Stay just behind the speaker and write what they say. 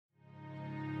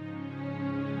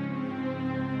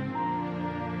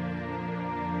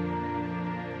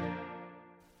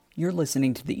You're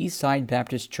listening to the Eastside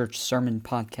Baptist Church Sermon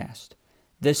Podcast.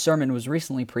 This sermon was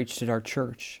recently preached at our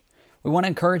church. We want to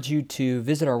encourage you to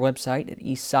visit our website at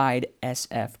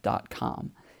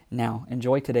eastsidesf.com. Now,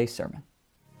 enjoy today's sermon.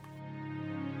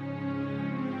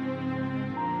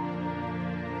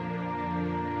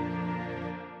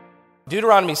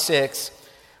 Deuteronomy 6,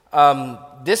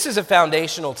 this is a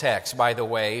foundational text, by the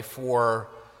way, for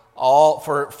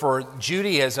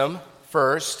Judaism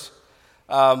first.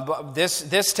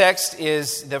 This text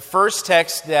is the first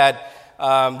text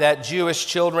that Jewish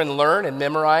children learn and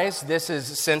memorize. This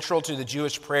is central to the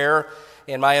Jewish prayer,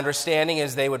 and my understanding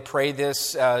is they would pray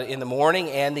this in the morning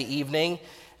and the evening.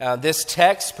 This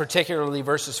text, particularly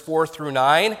verses 4 through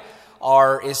 9,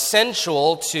 are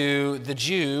essential to the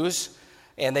Jews,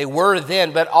 and they were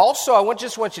then. But also, I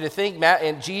just want you to think,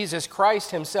 and Jesus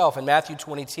Christ himself in Matthew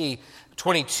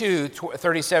 22,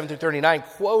 37 through 39,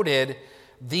 quoted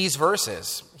these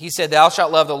verses. He said, "Thou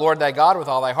shalt love the Lord thy God with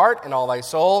all thy heart and all thy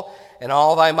soul and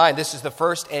all thy mind." This is the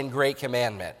first and great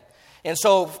commandment. And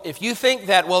so if you think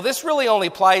that, well, this really only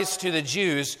applies to the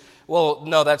Jews, well,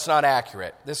 no, that's not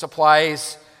accurate. This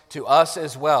applies to us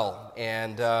as well.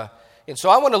 And so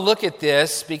I want to look at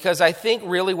this because I think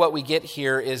really what we get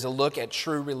here is a look at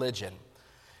true religion.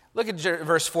 Look at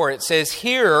verse 4. It says,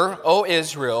 "Hear, O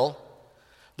Israel,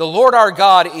 the Lord our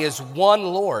God is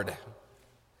one Lord.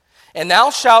 And thou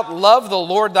shalt love the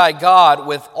Lord thy God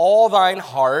with all thine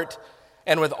heart,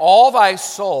 and with all thy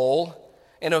soul,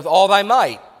 and with all thy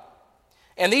might.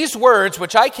 And these words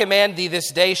which I command thee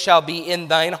this day shall be in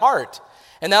thine heart.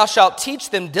 And thou shalt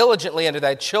teach them diligently unto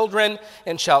thy children,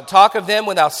 and shalt talk of them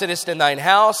when thou sittest in thine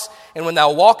house, and when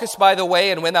thou walkest by the way,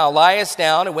 and when thou liest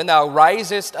down, and when thou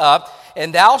risest up.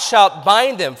 And thou shalt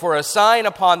bind them for a sign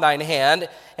upon thine hand,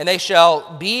 and they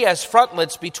shall be as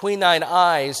frontlets between thine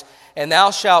eyes. And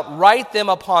thou shalt write them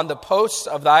upon the posts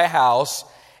of thy house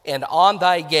and on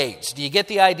thy gates." Do you get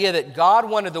the idea that God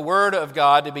wanted the Word of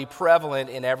God to be prevalent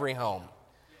in every home?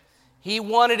 He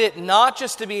wanted it not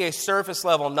just to be a surface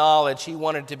level knowledge, he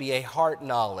wanted it to be a heart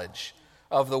knowledge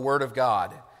of the Word of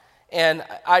God. And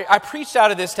I preached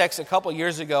out of this text a couple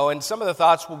years ago, and some of the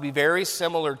thoughts will be very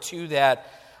similar to that,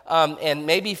 and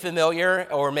maybe familiar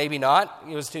or maybe not.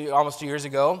 It was almost 2 years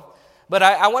ago. But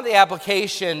I want the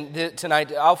application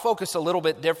tonight. I'll focus a little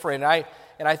bit different.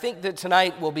 And I think that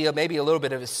tonight will be maybe a little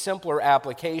bit of a simpler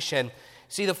application.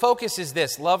 See, the focus is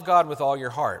this: love God with all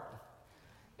your heart.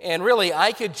 And really,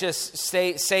 I could just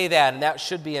say that, and that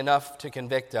should be enough to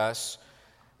convict us,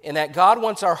 in that God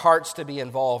wants our hearts to be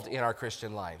involved in our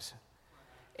Christian lives.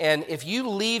 And if you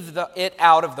leave it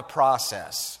out of the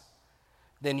process,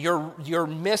 then you're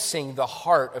missing the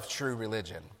heart of true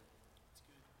religion.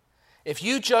 If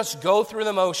you just go through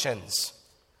the motions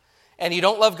and you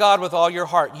don't love God with all your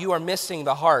heart, you are missing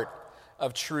the heart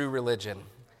of true religion.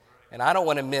 And I don't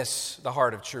want to miss the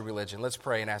heart of true religion. Let's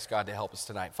pray and ask God to help us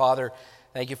tonight. Father,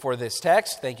 thank you for this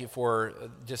text. Thank you for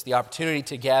just the opportunity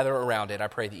to gather around it. I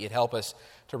pray that you'd help us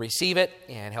to receive it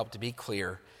and help to be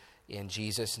clear. In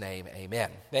Jesus' name, amen.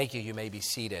 Thank you. You may be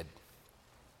seated.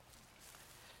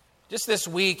 Just this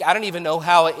week, I don't even know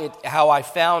how I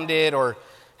found it or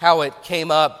how it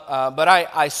came up, but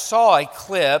I saw a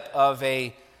clip of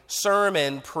a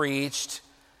sermon preached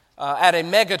at a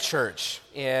mega church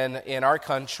in our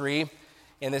country,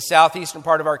 in the southeastern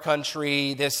part of our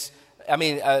country.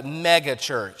 A mega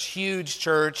church, huge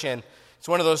church, and it's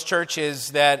one of those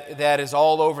churches that is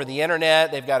all over the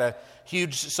internet. They've got a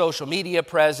huge social media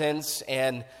presence,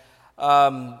 and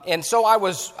so I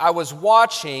was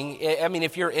watching. I mean,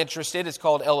 if you're interested, it's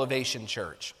called Elevation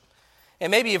Church. And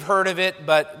maybe you've heard of it,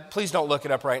 but please don't look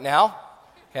it up right now,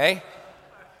 okay?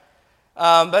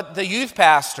 But the youth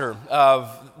pastor of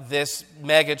this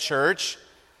mega church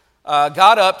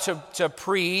got up to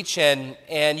preach,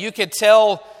 and you could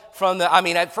tell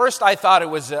at first I thought it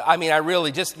was,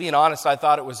 just being honest, I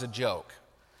thought it was a joke.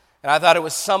 And I thought it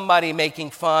was somebody making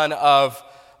fun of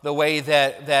the way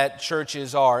that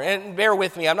churches are. And bear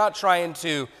with me, I'm not trying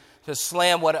to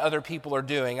slam what other people are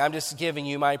doing. I'm just giving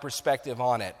you my perspective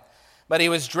on it. But he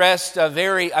was dressed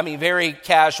very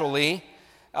casually.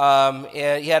 He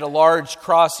had a large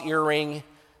cross earring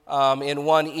in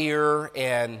one ear,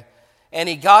 and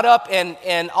he got up,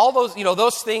 and all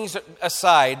those things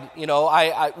aside,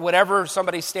 whatever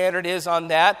somebody's standard is on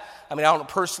that. I don't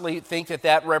personally think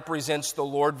that represents the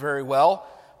Lord very well.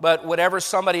 But whatever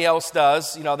somebody else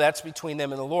does, that's between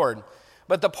them and the Lord.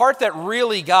 But the part that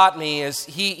really got me is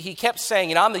he kept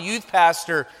saying, I'm the youth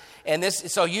pastor. And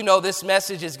this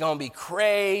message is going to be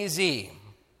crazy.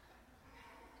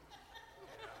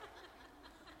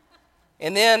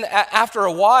 And then after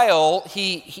a while,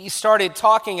 he started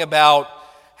talking about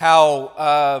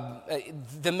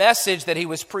the message that he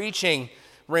was preaching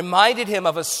reminded him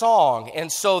of a song.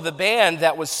 And so the band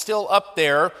that was still up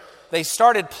there, they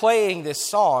started playing this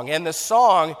song. And the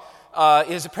song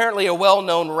is apparently a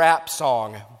well-known rap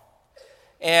song.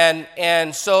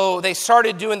 And so they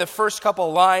started doing the first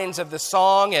couple lines of the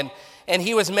song, and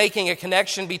he was making a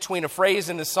connection between a phrase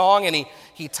in the song, and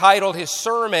he titled his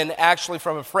sermon actually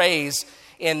from a phrase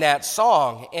in that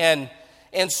song. And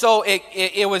so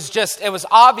it was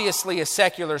obviously a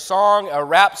secular song, a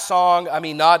rap song,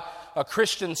 not a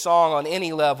Christian song on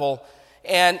any level.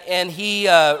 And he,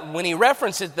 when he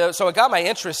referenced it, so it got my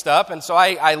interest up, and so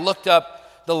I looked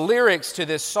up the lyrics to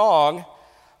this song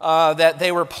that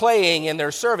they were playing in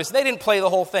their service. They didn't play the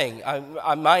whole thing.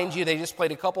 Mind you, they just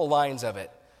played a couple lines of it.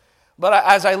 But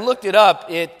as I looked it up,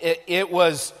 it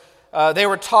was, they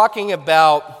were talking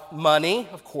about money,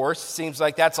 of course. Seems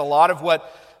like that's a lot of what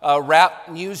rap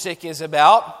music is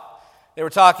about. They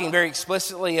were talking very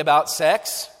explicitly about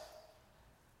sex,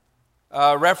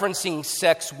 referencing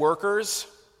sex workers,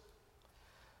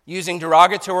 using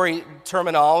derogatory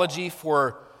terminology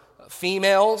for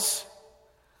females,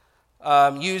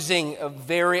 using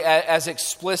as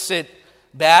explicit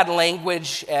bad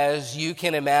language as you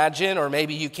can imagine, or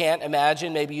maybe you can't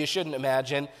imagine, maybe you shouldn't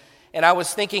imagine. And I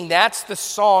was thinking that's the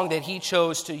song that he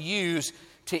chose to use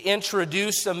to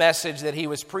introduce the message that he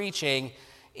was preaching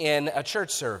in a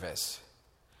church service.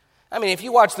 If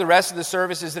you watch the rest of the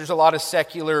services, there's a lot of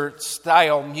secular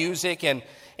style music and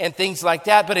things like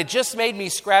that, but it just made me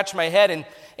scratch my head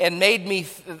and made me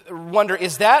wonder,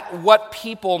 is that what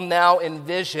people now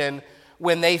envision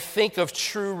when they think of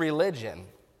true religion?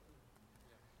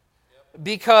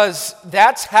 Because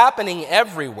that's happening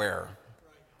everywhere.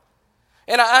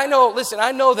 And I know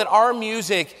that our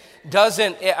music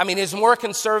is more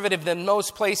conservative than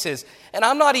most places. And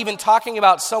I'm not even talking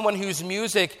about someone whose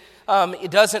music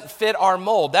it doesn't fit our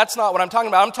mold. That's not what I'm talking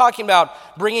about. I'm talking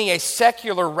about bringing a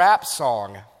secular rap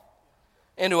song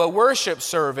into a worship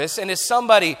service. And if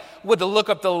somebody were to look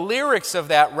up the lyrics of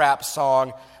that rap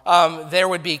song, there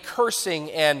would be cursing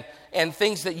and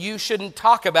things that you shouldn't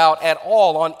talk about at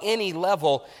all on any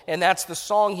level. And that's the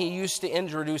song he used to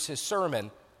introduce his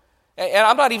sermon. And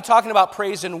I'm not even talking about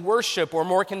praise and worship or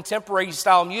more contemporary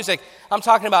style music. I'm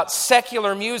talking about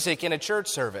secular music in a church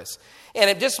service. And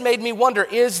it just made me wonder,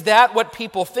 is that what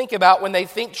people think about when they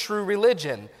think true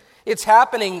religion? It's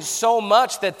happening so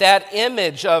much that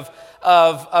image of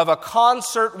a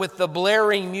concert with the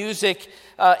blaring music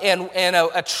and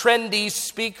a trendy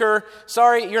speaker.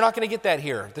 Sorry, you're not going to get that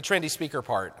here, the trendy speaker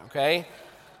part, okay?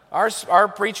 Our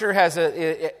preacher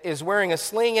is wearing a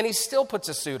sling and he still puts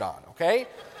a suit on, okay?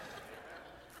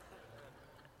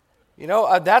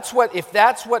 If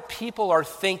that's what people are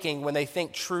thinking when they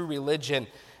think true religion,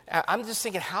 I'm just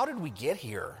thinking, how did we get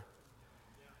here?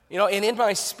 And in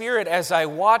my spirit as I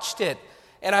watched it,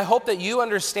 and I hope that you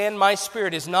understand my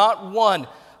spirit is not one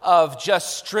of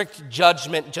just strict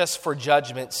judgment just for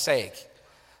judgment's sake.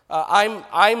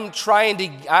 I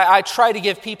try to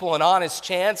give people an honest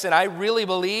chance, and I really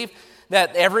believe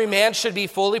that every man should be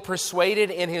fully persuaded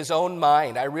in his own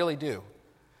mind. I really do.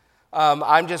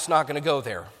 I'm just not going to go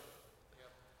there.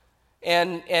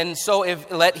 And so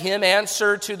let him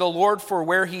answer to the Lord for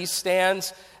where he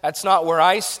stands. That's not where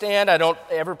I stand. I don't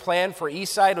ever plan for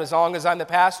Eastside, as long as I'm the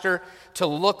pastor, to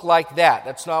look like that.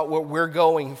 That's not what we're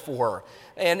going for.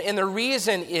 And the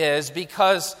reason is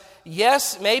because,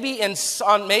 yes, maybe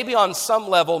on some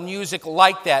level, music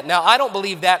like that. Now, I don't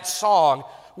believe that song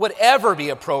would ever be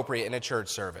appropriate in a church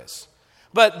service.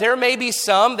 But there may be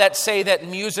some that say that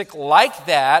music like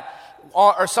that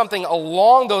or something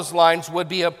along those lines would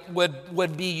be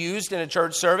used in a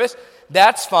church service.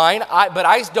 That's fine, but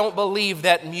I don't believe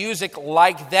that music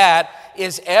like that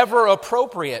is ever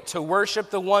appropriate to worship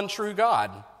the one true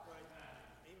God.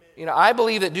 I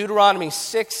believe that Deuteronomy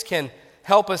 6 can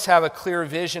help us have a clear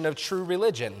vision of true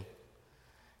religion.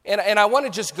 And I want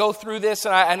to just go through this,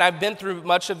 and I've been through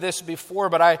much of this before,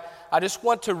 but I just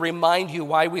want to remind you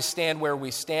why we stand where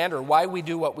we stand or why we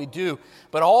do what we do,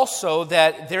 but also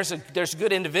that there's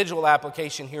good individual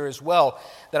application here as well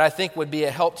that I think would be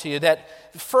a help to you. That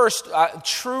first,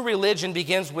 true religion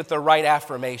begins with the right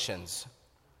affirmations.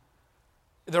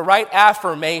 The right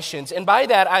affirmations. And by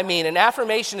that I mean an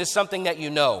affirmation is something that you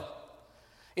know.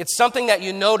 It's something that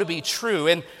you know to be true.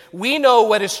 And we know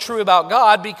what is true about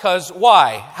God because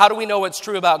why? How do we know what's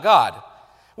true about God?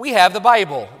 We have the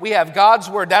Bible. We have God's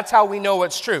Word. That's how we know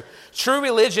what's true. True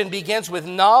religion begins with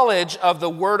knowledge of the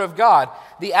Word of God.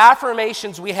 The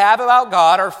affirmations we have about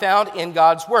God are found in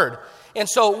God's Word. And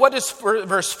so what does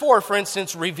verse 4, for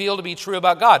instance, reveal to be true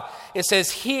about God? It says,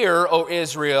 "Hear, O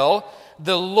Israel,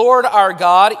 the Lord our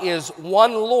God is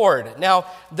one Lord. Now,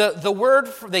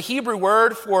 the Hebrew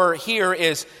word for here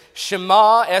is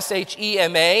Shema,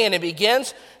 S-H-E-M-A, and it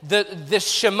begins, this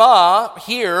Shema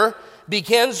here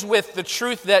begins with the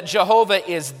truth that Jehovah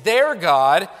is their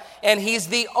God, and He's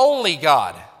the only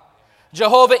God.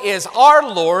 Jehovah is our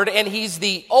Lord, and He's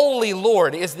the only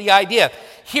Lord, is the idea.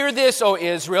 Hear this, O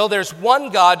Israel, there's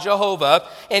one God, Jehovah,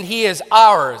 and He is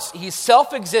ours. He's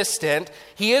self-existent,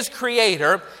 He is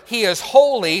creator, He is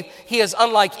holy, He is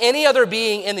unlike any other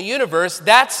being in the universe.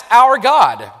 That's our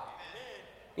God.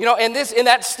 And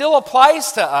that still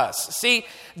applies to us. See,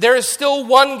 there is still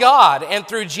one God, and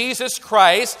through Jesus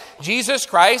Christ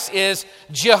is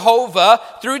Jehovah.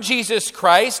 Through Jesus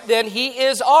Christ, then He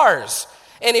is ours.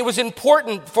 And it was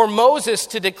important for Moses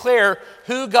to declare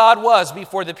who God was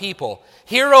before the people.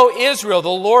 Hear, O Israel, the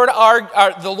Lord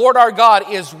our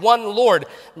God is one Lord.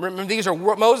 Remember, these are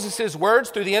Moses' words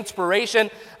through the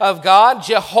inspiration of God.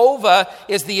 Jehovah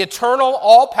is the eternal,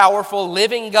 all-powerful,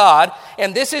 living God.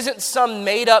 And this isn't some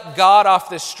made-up God off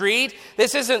the street.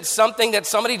 This isn't something that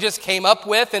somebody just came up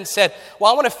with and said,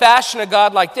 well, I want to fashion a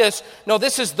God like this. No,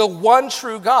 this is the one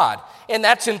true God. And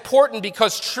that's important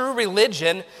because true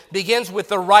religion begins with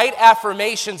the right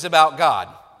affirmations about God.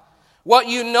 What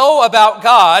you know about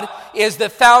God is the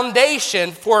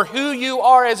foundation for who you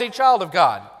are as a child of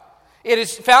God. It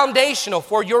is foundational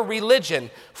for your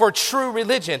religion, for true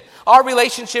religion. Our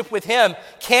relationship with Him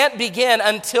can't begin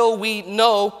until we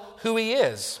know who He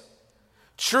is.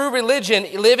 True religion,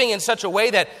 living in such a way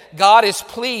that God is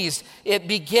pleased, it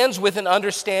begins with an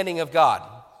understanding of God.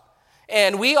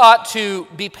 And we ought to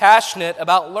be passionate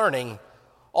about learning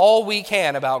all we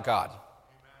can about God.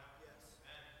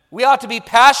 We ought to be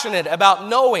passionate about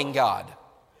knowing God.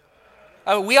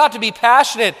 We ought to be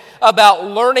passionate about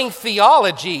learning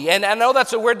theology. And I know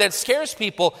that's a word that scares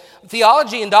people.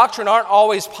 Theology and doctrine aren't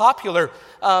always popular.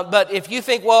 But if you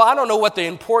think, well, I don't know what the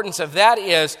importance of that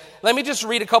is, let me just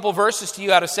read a couple verses to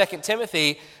you out of 2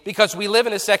 Timothy, because we live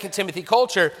in a 2 Timothy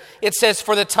culture. It says,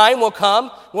 for the time will come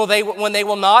when they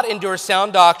will not endure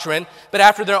sound doctrine, but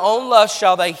after their own lust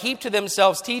shall they heap to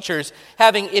themselves teachers,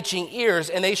 having itching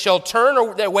ears, and they shall turn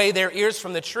away their ears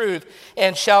from the truth,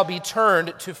 and shall be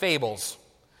turned to fables.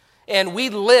 And we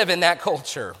live in that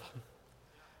culture.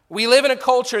 We live in a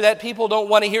culture that people don't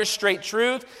want to hear straight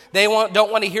truth. They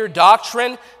don't want to hear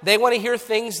doctrine. They want to hear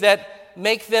things that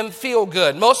make them feel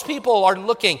good. Most people are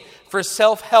looking for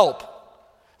self-help.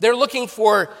 They're looking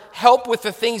for help with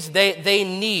the things they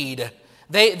need.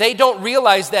 They don't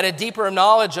realize that a deeper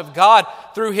knowledge of God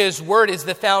through His Word is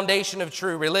the foundation of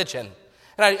true religion.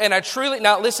 And I truly,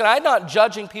 now listen, I'm not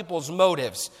judging people's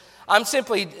motives. I'm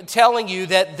simply telling you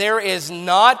that there is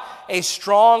not a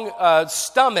strong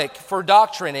stomach for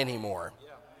doctrine anymore.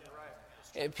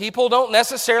 People don't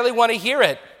necessarily want to hear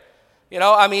it.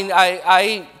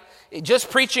 I just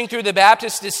preaching through the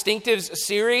Baptist Distinctives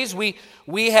series,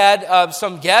 we had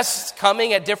some guests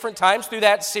coming at different times through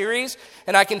that series.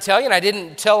 And I can tell you, and I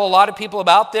didn't tell a lot of people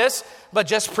about this, but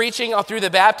just preaching through the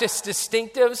Baptist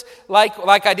Distinctives,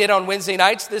 like I did on Wednesday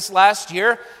nights this last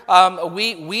year,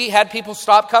 we had people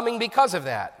stop coming because of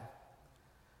that.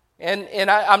 And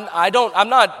I'm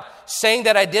not saying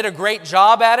that I did a great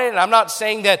job at it, and I'm not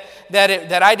saying that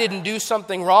I didn't do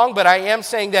something wrong, but I am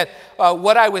saying that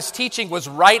what I was teaching was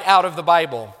right out of the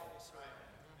Bible,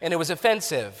 and it was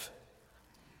offensive.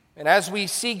 And as we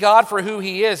see God for who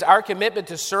He is, our commitment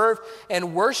to serve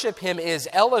and worship Him is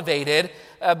elevated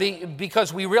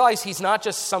because we realize He's not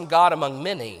just some God among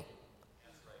many.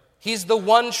 He's the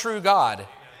one true God.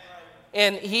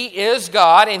 And He is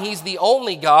God, and He's the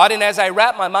only God. And as I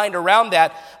wrap my mind around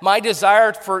that, my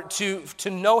desire to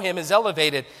know Him is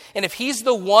elevated. And if He's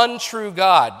the one true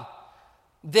God,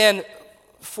 then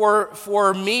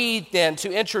for me then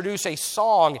to introduce a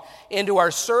song into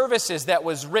our services that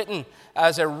was written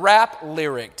as a rap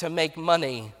lyric to make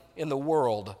money in the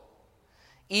world,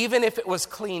 even if it was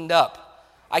cleaned up,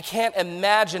 I can't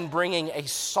imagine bringing a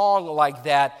song like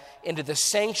that into the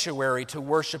sanctuary to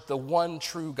worship the one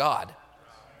true God.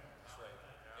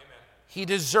 He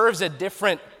deserves a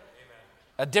different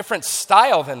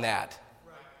style than that.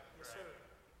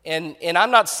 And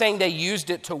I'm not saying they used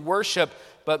it to worship,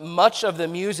 but much of the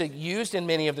music used in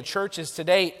many of the churches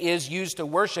today is used to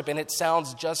worship, and it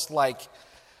sounds just like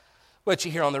what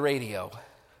you hear on the radio.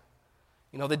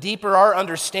 The deeper our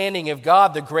understanding of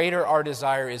God, the greater our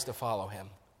desire is to follow Him.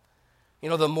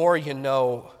 The more you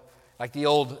know, like the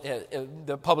old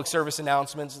the public service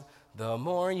announcements, the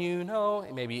more you know.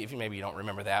 Maybe you don't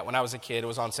remember that. When I was a kid, it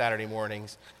was on Saturday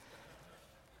mornings.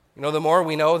 The more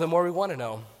we know, the more we want to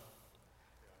know.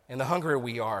 And the hungrier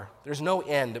we are. There's no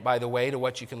end, by the way, to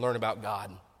what you can learn about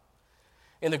God.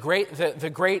 And the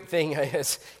great thing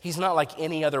is, he's not like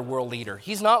any other world leader.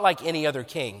 He's not like any other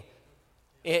king.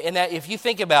 And that if you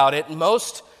think about it,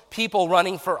 most people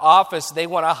running for office, they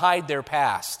want to hide their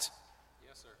past.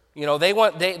 Yes, sir. You know,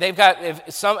 they've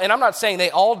got some, and I'm not saying they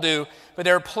all do, but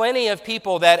there are plenty of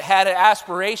people that had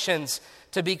aspirations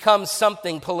to become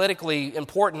something politically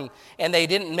important, and they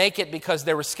didn't make it because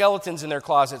there were skeletons in their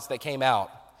closets that came out.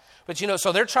 But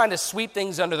so they're trying to sweep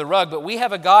things under the rug, but we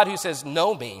have a God who says,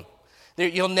 know me.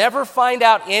 You'll never find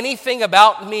out anything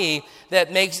about me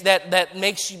that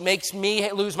makes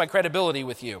me lose my credibility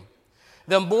with you.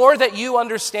 The more that you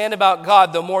understand about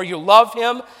God, the more you love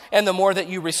him and the more that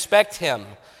you respect him.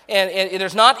 And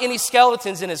there's not any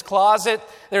skeletons in his closet.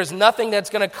 There's nothing that's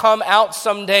going to come out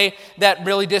someday that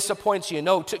really disappoints you.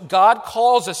 No, God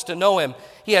calls us to know him.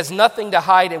 He has nothing to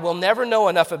hide, and we'll never know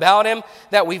enough about him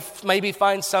that we maybe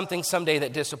find something someday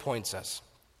that disappoints us.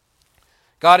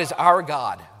 God is our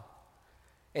God.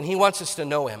 And he wants us to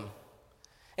know him.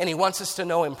 And he wants us to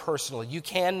know him personally. You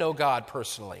can know God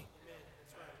personally.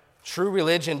 True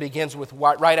religion begins with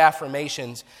right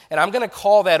affirmations. And I'm going to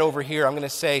call that over here. I'm going to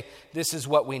say, this is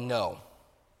what we know.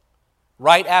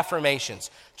 Right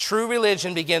affirmations. True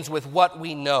religion begins with what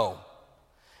we know.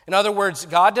 In other words,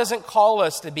 God doesn't call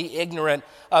us to be ignorant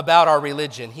about our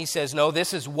religion. He says, no,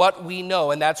 this is what we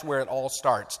know, and that's where it all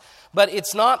starts. But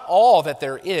it's not all that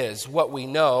there is, what we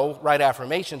know, right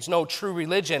affirmations. No, true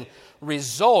religion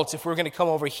results, if we're going to come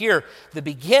over here, the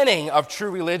beginning of true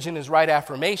religion is right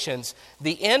affirmations.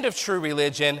 The end of true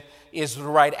religion is the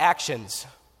right actions,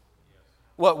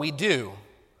 what we do.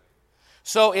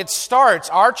 So it starts,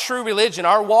 our true religion,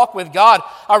 our walk with God,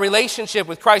 our relationship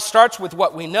with Christ starts with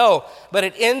what we know, but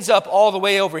it ends up all the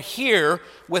way over here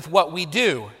with what we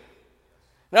do.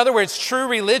 In other words, true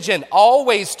religion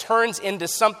always turns into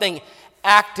something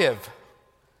active.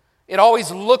 It always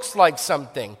looks like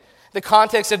something. The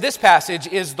context of this passage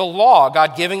is the law,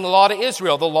 God giving the law to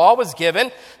Israel. The law was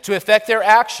given to affect their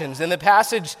actions. And the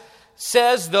passage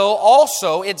says, though,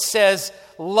 also it says,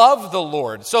 love the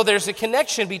Lord. So there's a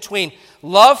connection between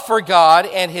love for God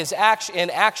and his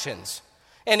actions.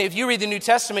 And if you read the New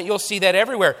Testament, you'll see that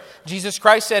everywhere. Jesus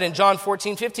Christ said in John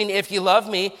 14:15, if you love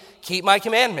me, keep my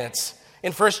commandments.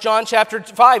 In 1 John chapter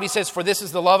 5, he says, for this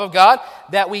is the love of God,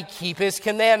 that we keep his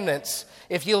commandments.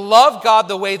 If you love God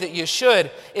the way that you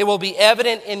should, it will be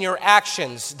evident in your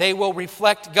actions. They will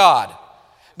reflect God.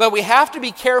 But we have to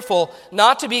be careful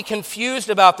not to be confused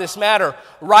about this matter.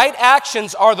 Right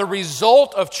actions are the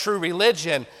result of true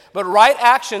religion, but right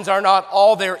actions are not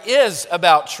all there is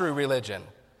about true religion.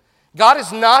 God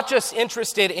is not just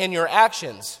interested in your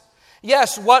actions.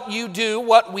 Yes, what you do,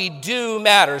 what we do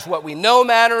matters. What we know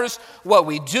matters, what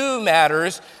we do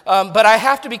matters. But I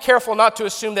have to be careful not to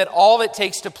assume that all it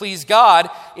takes to please God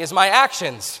is my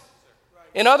actions.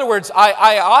 In other words,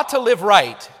 I ought to live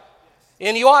right.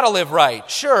 And you ought to live right,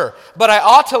 sure. But I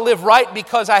ought to live right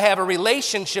because I have a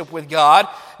relationship with God,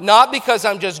 not because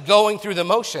I'm just going through the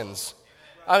motions.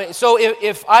 So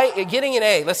if getting an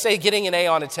A, let's say getting an A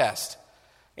on a test.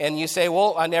 And you say,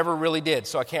 well, I never really did,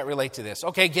 so I can't relate to this.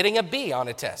 Okay, getting a B on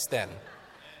a test then.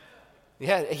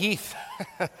 Yeah, Heath.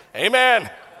 Amen.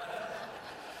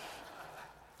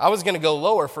 I was going to go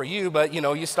lower for you, but,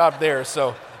 you stopped there,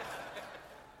 so.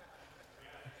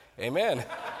 Amen.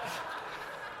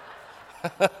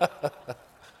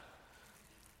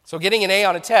 So getting an A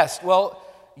on a test. Well,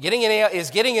 getting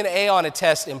an A on a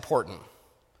test important?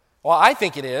 Well, I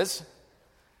think it is.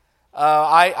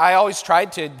 I always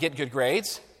tried to get good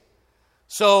grades.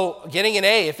 So getting an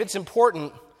A, if it's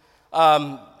important,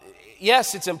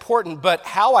 yes, it's important, but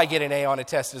how I get an A on a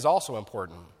test is also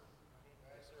important.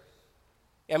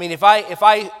 I mean, if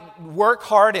I work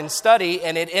hard and study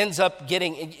and it ends up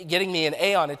getting me an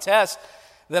A on a test,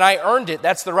 then I earned it.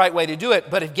 That's the right way to do it.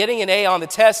 But if getting an A on the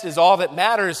test is all that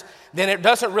matters, then it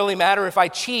doesn't really matter if I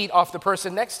cheat off the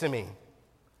person next to me.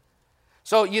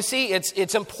 So you see,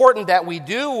 it's important that we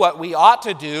do what we ought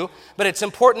to do, but it's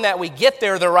important that we get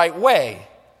there the right way.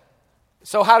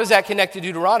 So how does that connect to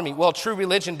Deuteronomy? Well, true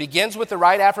religion begins with the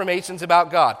right affirmations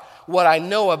about God, what I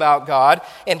know about God,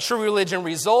 and true religion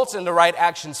results in the right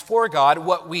actions for God,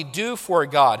 what we do for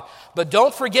God. But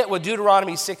don't forget what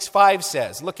Deuteronomy 6:5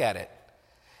 says. Look at it.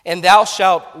 And thou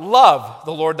shalt love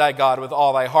the Lord thy God with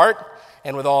all thy heart,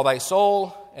 and with all thy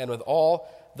soul, and with all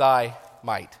thy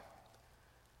might.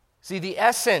 See, the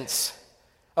essence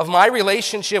of my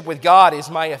relationship with God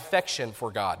is my affection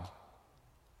for God.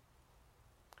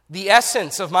 The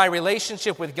essence of my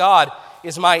relationship with God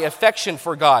is my affection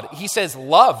for God. He says,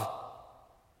 love.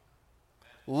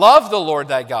 Love the Lord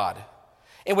thy God.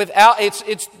 And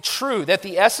it's true that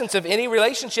the essence of any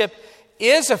relationship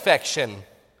is affection.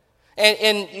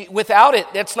 And without it,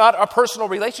 that's not a personal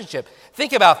relationship.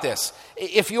 Think about this.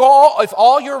 If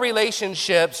all your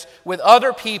relationships with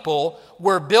other people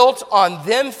were built on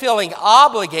them feeling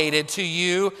obligated to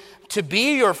you to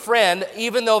be your friend,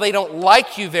 even though they don't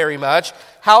like you very much,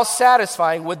 how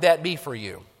satisfying would that be for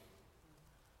you?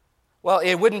 Well,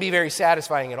 it wouldn't be very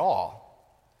satisfying at all.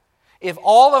 If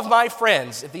all of my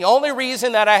friends, if the only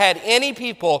reason that I had any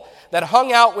people that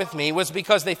hung out with me was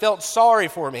because they felt sorry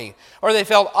for me, or they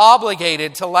felt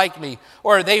obligated to like me,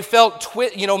 or they felt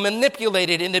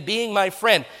manipulated into being my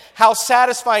friend, how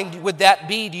satisfying would that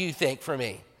be, do you think, for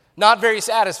me? Not very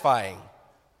satisfying.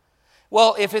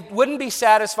 Well, if it wouldn't be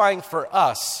satisfying for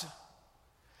us,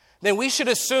 then we should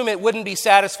assume it wouldn't be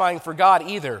satisfying for God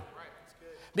either.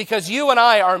 Because you and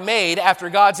I are made after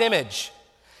God's image.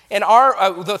 And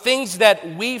the things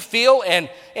that we feel and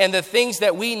the things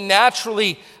that we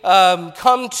naturally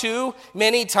come to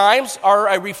many times are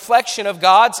a reflection of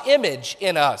God's image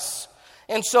in us.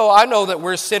 And so I know that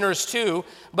we're sinners too,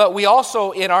 but we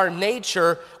also, in our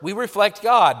nature, we reflect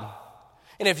God.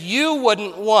 And if you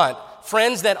wouldn't want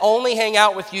friends that only hang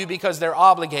out with you because they're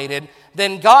obligated,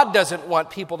 then God doesn't want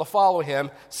people to follow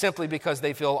him simply because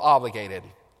they feel obligated.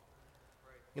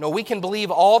 We can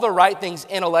believe all the right things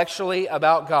intellectually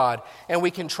about God, and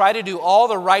we can try to do all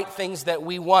the right things that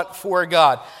we want for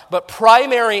God. But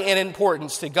primary in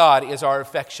importance to God is our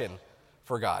affection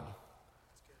for God.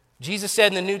 Jesus said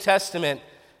in the New Testament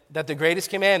that the greatest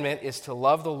commandment is to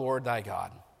love the Lord thy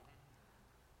God.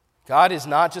 God is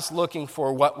not just looking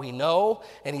for what we know,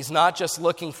 and he's not just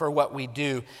looking for what we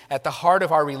do. At the heart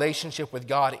of our relationship with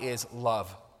God is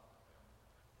love.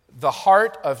 The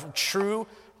heart of true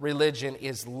religion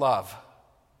is love.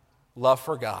 Love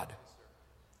for God.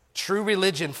 True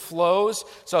religion flows.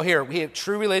 So here,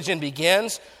 true religion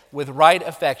begins with right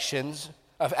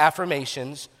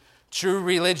affirmations. True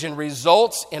religion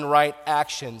results in right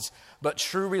actions. But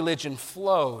true religion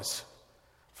flows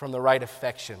from the right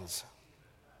affections.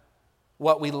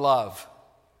 What we love.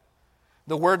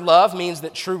 The word love means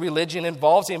that true religion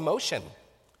involves emotion.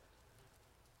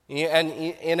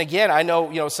 And again, I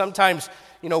know, sometimes,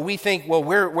 we think, well,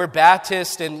 we're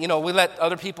Baptist and, we let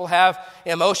other people have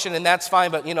emotion and that's fine.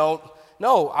 But,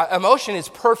 no, emotion is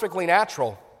perfectly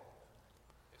natural.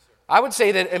 I would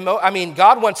say that,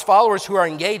 God wants followers who are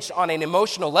engaged on an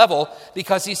emotional level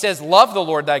because he says, love the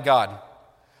Lord thy God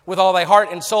with all thy heart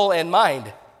and soul and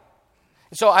mind.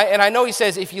 So I know he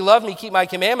says, if you love me, keep my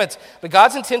commandments. But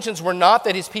God's intentions were not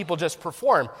that his people just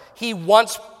perform. He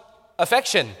wants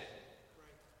affection.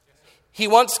 He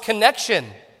wants connection.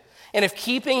 And if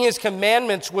keeping his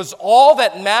commandments was all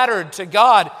that mattered to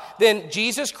God, then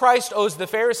Jesus Christ owes the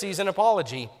Pharisees an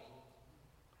apology.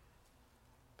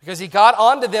 Because he got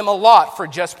onto them a lot for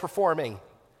just performing.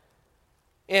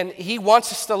 And he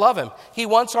wants us to love him. He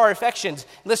wants our affections.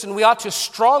 Listen, we ought to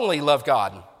strongly love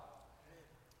God.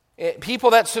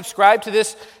 People that subscribe to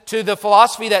the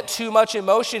philosophy that too much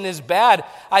emotion is bad,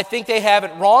 I think they have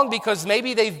it wrong because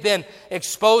maybe they've been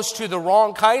exposed to the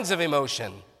wrong kinds of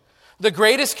emotion. The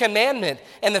greatest commandment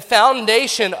and the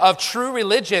foundation of true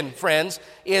religion, friends,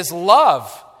 is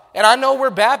love. And I know we're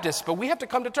Baptists, but we have to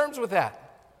come to terms with that.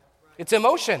 It's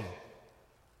emotion.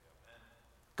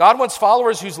 God wants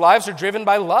followers whose lives are driven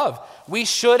by love. We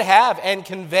should have and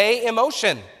convey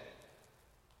emotion.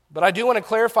 But I do want to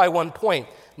clarify one point.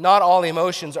 Not all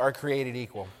emotions are created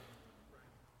equal.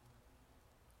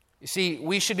 You see,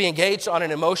 we should be engaged on an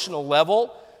emotional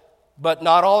level, but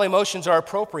not all emotions are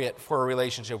appropriate for a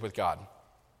relationship with God.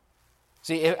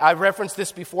 See, I've referenced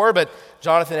this before, but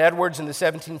Jonathan Edwards in the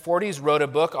 1740s wrote a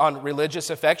book on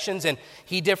religious affections, and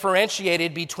he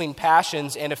differentiated between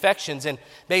passions and affections. And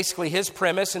basically his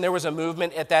premise, and there was a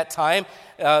movement at that time,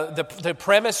 the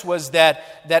premise was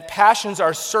that passions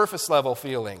are surface level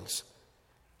feelings,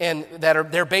 and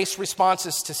that they're based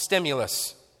responses to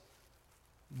stimulus.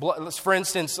 For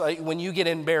instance, like when you get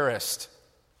embarrassed.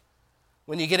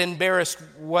 When you get embarrassed,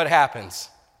 what happens?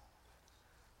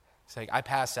 It's like, I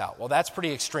pass out. Well, that's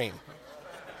pretty extreme.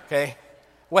 Okay?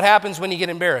 What happens when you get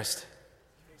embarrassed?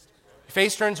 Your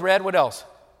face turns red. What else?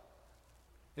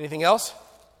 Anything else?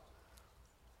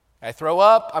 I throw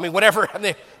up. Whatever.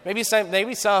 Maybe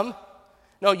some.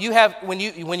 No, you have when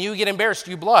you get embarrassed,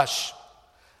 you blush.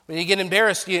 When you get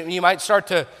embarrassed, you might start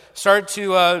to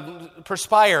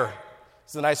perspire.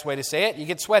 It's a nice way to say it. You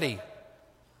get sweaty.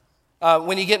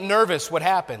 When you get nervous, what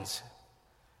happens?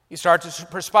 You start to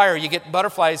perspire. You get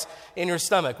butterflies in your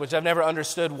stomach, which I've never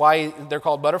understood why they're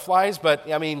called butterflies. But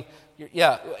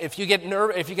if you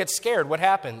get scared, what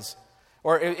happens?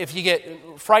 Or if you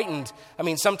get frightened,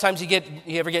 sometimes you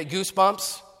ever get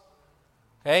goosebumps?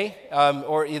 Okay,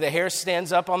 or the hair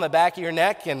stands up on the back of your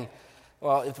neck, and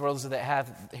Well, for those that have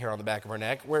hair on the back of our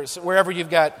neck, wherever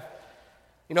you've got,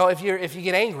 if you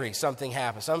get angry, something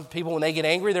happens. Some people, when they get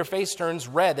angry, their face turns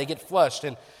red. They get flushed.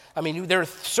 And there are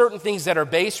certain things that are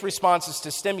base responses to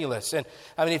stimulus. And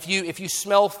if you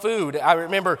smell food, I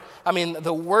remember,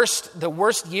 the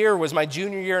worst year was my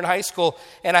junior year in high school,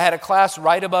 and I had a class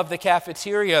right above the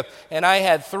cafeteria, and I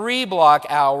had 3 block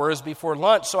hours before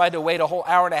lunch, so I had to wait a whole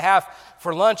hour and a half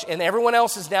for lunch, and everyone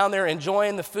else is down there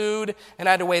enjoying the food, and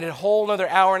I had to wait a whole another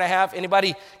hour and a half. Can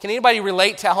anybody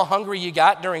relate to how hungry you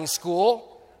got during school?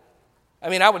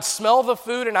 I would smell the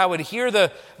food and I would hear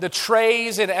the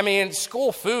trays and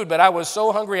school food, but I was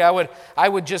so hungry I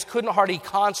would just couldn't hardly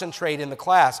concentrate in the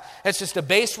class. That's just a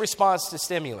base response to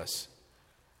stimulus.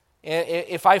 And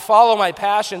if I follow my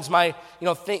passions,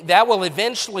 that will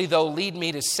eventually though lead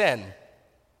me to sin.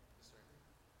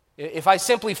 If I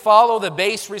simply follow the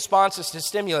base responses to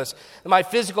stimulus, my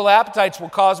physical appetites will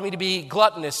cause me to be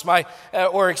gluttonous,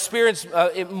 or experience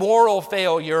moral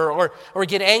failure, or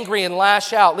get angry and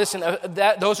lash out. Listen,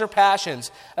 those are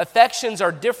passions. Affections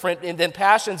are different than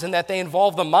passions in that they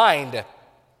involve the mind.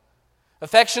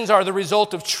 Affections are the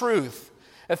result of truth.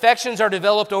 Affections are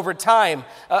developed over time.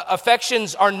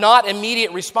 Affections are not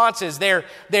immediate responses. They're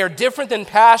different than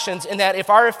passions in that if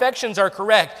our affections are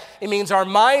correct, it means our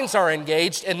minds are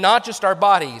engaged and not just our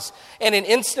bodies. And in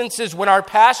instances when our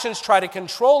passions try to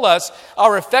control us,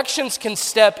 our affections can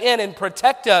step in and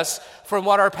protect us from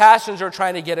what our passions are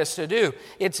trying to get us to do.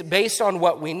 It's based on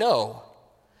what we know.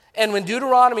 And when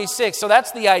Deuteronomy 6, so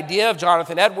that's the idea of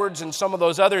Jonathan Edwards and some of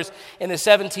those others in the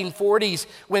 1740s.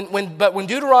 But when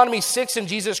Deuteronomy 6 and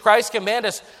Jesus Christ command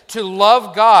us to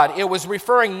love God, it was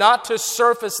referring not to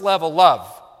surface level love.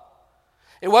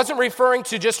 It wasn't referring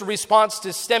to just a response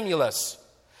to stimulus.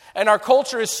 And our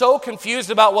culture is so confused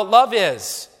about what love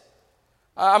is.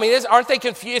 Aren't they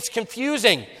confused? It's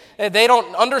confusing. They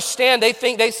don't understand.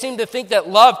 They seem to think that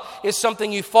love is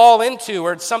something you fall into,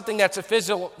 or it's something that's a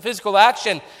physical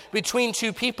action between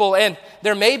two people. And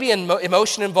there may be an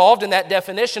emotion involved in that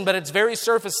definition, but it's very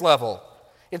surface level.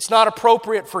 It's not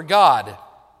appropriate for God.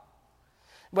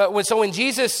 But when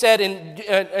Jesus said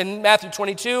in Matthew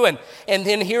 22 and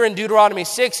then here in Deuteronomy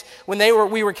 6, when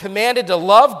we were commanded to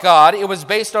love God, it was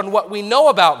based on what we know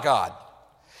about God.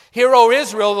 Hear, O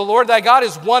Israel, the Lord thy God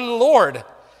is one Lord.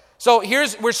 So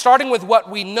we're starting with what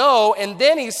we know, and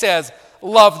then he says,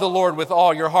 love the Lord with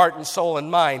all your heart and soul and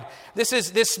mind.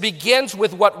 This begins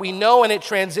with what we know, and it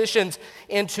transitions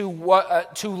into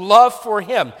to love for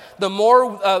him. The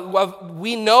more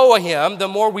we know him, the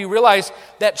more we realize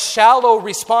that shallow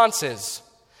responses,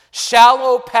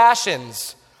 shallow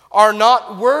passions are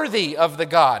not worthy of the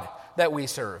God that we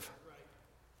serve.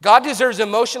 God deserves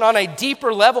emotion on a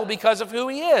deeper level because of who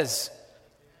he is.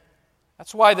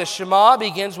 That's why the Shema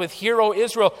begins with, Hear, O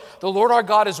Israel, the Lord our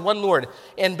God is one Lord.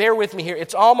 And bear with me here.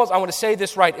 It's almost, I want to say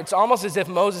this right, it's almost as if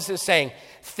Moses is saying,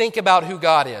 think about who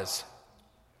God is.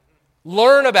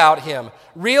 Learn about him.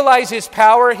 Realize his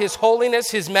power, his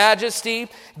holiness, his majesty.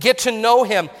 Get to know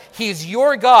him. He's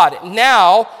your God.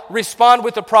 Now, respond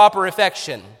with the proper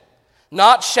affection.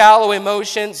 Not shallow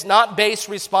emotions, not base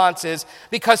responses,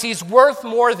 because he's worth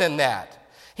more than that.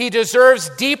 He deserves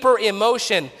deeper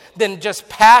emotion than just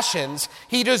passions.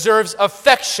 He deserves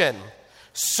affection.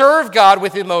 Serve God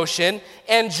with emotion,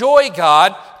 enjoy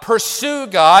God, pursue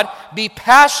God, be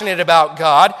passionate about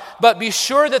God, but be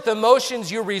sure that the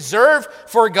emotions you reserve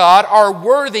for God are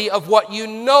worthy of what you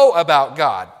know about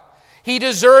God. He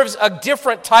deserves a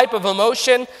different type of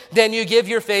emotion than you give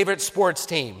your favorite sports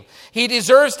team. He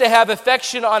deserves to have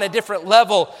affection on a different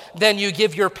level than you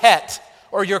give your pet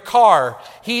or your car.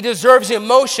 He deserves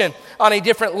emotion on a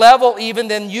different level even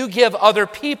than you give other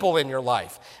people in your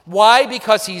life. Why?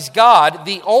 Because he's God,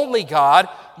 the only God,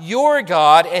 your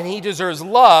God, and he deserves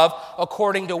love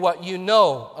according to what you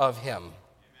know of him.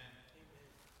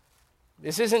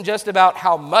 This isn't just about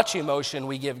how much emotion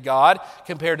we give God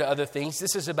compared to other things.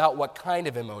 This is about what kind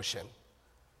of emotion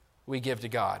we give to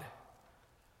God.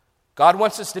 God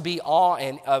wants us to be in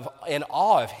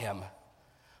awe of him,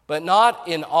 but not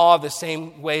in awe the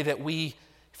same way that we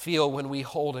feel when we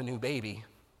hold a new baby.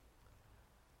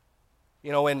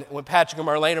 You know, when Patrick and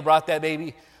Marlena brought that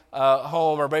baby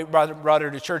home or brought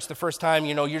her to church the first time,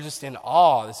 you know, you're just in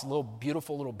awe. This little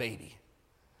beautiful little baby.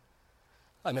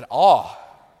 I'm in awe.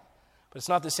 But it's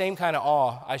not the same kind of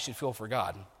awe I should feel for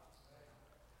God.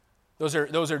 Those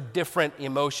are different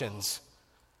emotions.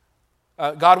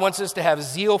 God wants us to have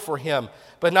zeal for him,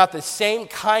 but not the same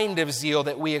kind of zeal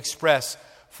that we express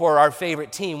for our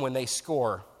favorite team when they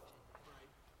score.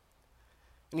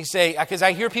 And you say, because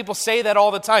I hear people say that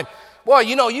all the time. Well,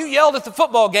 you know, you yelled at the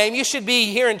football game. You should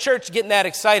be here in church getting that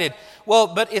excited. well,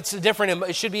 but it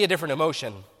should be a different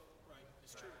emotion.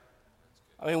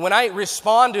 I mean, when I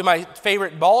respond to my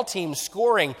favorite ball team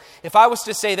scoring, if I was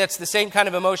to say that's the same kind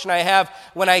of emotion I have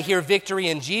when I hear victory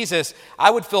in Jesus,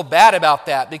 I would feel bad about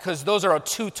that because those are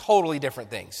two totally different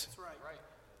things.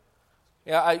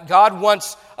 Yeah, God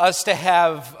wants us to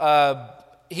have,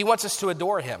 He wants us to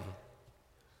adore Him.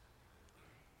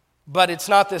 But it's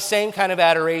not the same kind of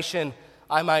adoration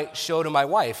I might show to my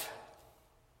wife.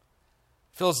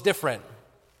 Feels different.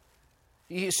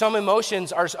 Some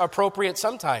emotions are appropriate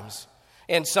sometimes.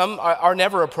 And some are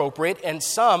never appropriate, and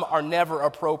some are never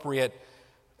appropriate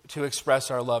to express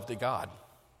our love to God.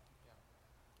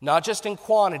 Not just in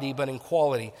quantity, but in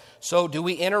quality. So do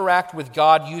we interact with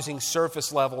God using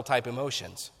surface level type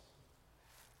emotions?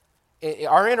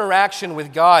 Our interaction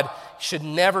with God should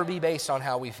never be based on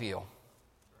how we feel.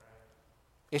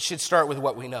 It should start with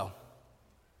what we know.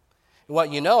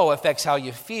 What you know affects how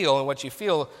you feel, and what you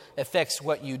feel affects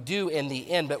what you do in the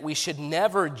end. But we should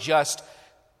never just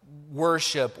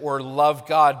worship or love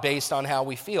God based on how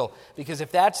we feel. Because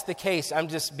if that's the case, I'm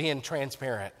just being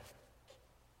transparent.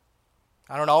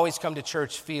 I don't always come to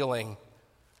church feeling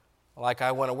like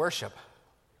I want to worship.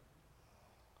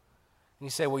 And you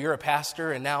say, well, you're a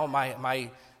pastor, and now my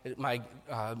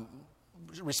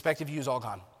respective view is all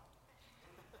gone.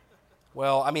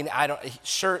 Well, I mean,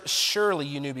 surely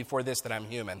you knew before this that I'm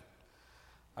human.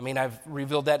 I mean, I've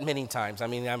revealed that many times. I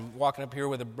mean, I'm walking up here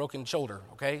with a broken shoulder,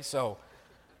 okay? So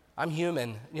I'm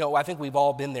human. I think we've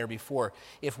all been there before.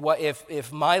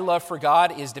 If my love for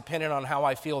God is dependent on how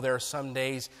I feel, there are some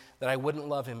days that I wouldn't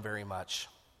love Him very much.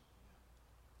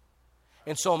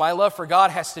 And so my love for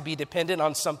God has to be dependent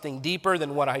on something deeper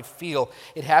than what I feel.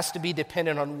 It has to be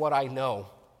dependent on what I know.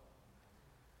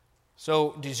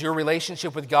 So does your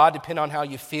relationship with God depend on how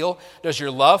you feel? Does your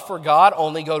love for God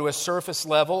only go to a surface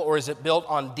level, or is it built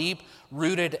on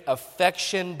deep-rooted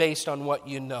affection based on what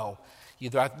you know?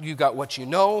 You've got what you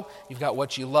know, you've got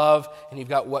what you love, and you've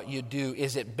got what you do.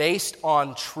 Is it based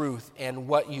on truth and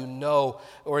what you know,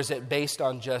 or is it based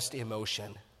on just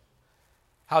emotion?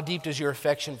 How deep does your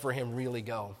affection for Him really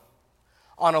go?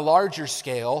 On a larger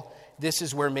scale, this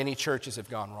is where many churches have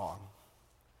gone wrong.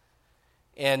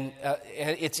 And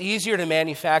it's easier to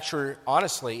manufacture,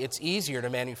 honestly, it's easier to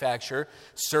manufacture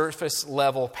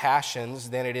surface-level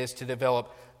passions than it is to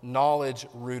develop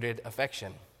knowledge-rooted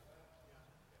affection.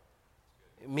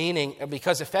 Meaning,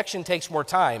 because affection takes more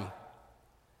time.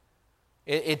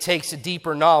 It takes a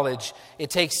deeper knowledge.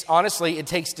 It takes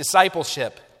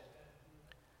discipleship.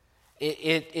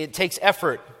 It takes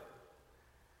effort.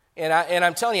 And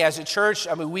I'm telling you, as a church,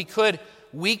 I mean, we could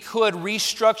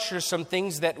restructure some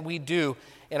things that we do,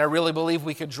 and I really believe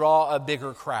we could draw a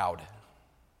bigger crowd.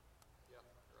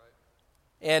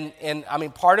 And I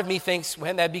mean, part of me thinks,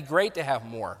 man, that'd be great to have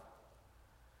more.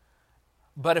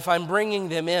 But if I'm bringing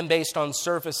them in based on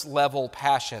surface level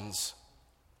passions,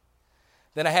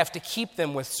 then I have to keep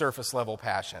them with surface level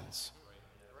passions.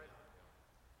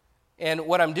 And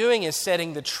what I'm doing is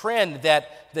setting the trend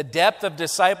that the depth of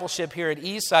discipleship here at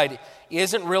Eastside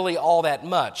isn't really all that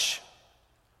much.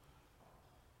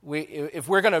 If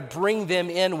we're going to bring them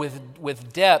in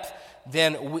with depth,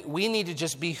 then we need to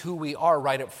just be who we are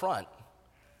right up front.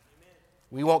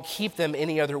 We won't keep them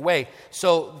any other way.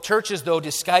 So churches, though,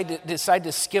 decide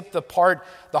to skip the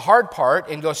hard part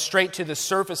and go straight to the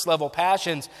surface level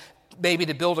passions, maybe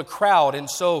to build a crowd. And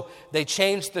so they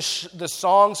change the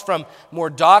songs from more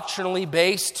doctrinally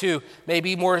based to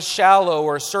maybe more shallow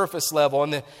or surface level.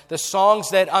 And the songs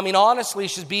that, I mean, honestly,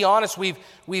 just be honest,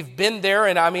 we've been there.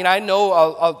 And I mean, I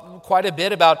know quite a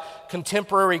bit about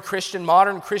contemporary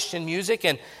modern Christian music,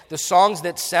 and the songs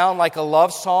that sound like a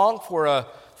love song for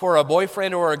a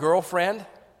boyfriend or a girlfriend.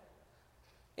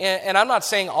 And I'm not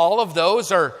saying all of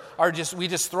those are just, we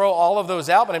just throw all of those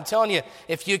out, but I'm telling you,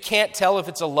 if you can't tell if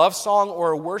it's a love song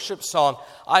or a worship song,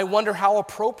 I wonder how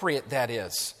appropriate that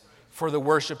is for the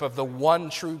worship of the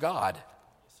one true God.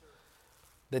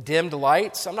 The dimmed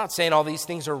lights, I'm not saying all these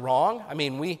things are wrong. I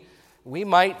mean, we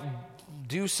might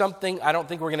do something. I don't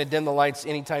think we're going to dim the lights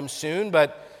anytime soon,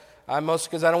 but mostly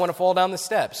because I don't want to fall down the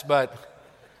steps, but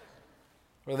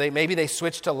maybe they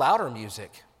switch to louder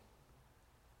music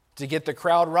to get the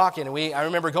crowd rocking. And I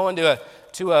remember going to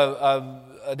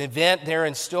an event there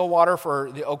in Stillwater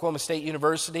for the Oklahoma State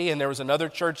University, and there was another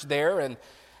church there, and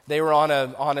they were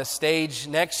on a stage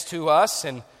next to us,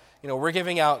 and we're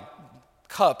giving out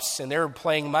cups, and they're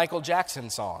playing Michael Jackson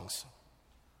songs.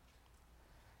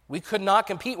 We could not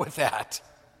compete with that.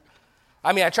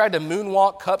 I mean, I tried to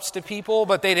moonwalk cups to people,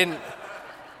 but they didn't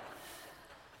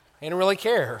really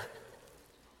care.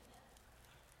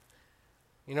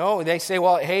 You know, they say,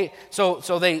 well, hey, so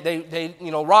they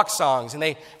rock songs, and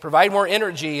they provide more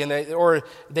energy, and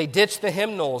they ditch the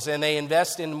hymnals, and they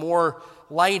invest in more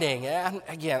lighting. And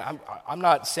again, I'm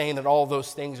not saying that all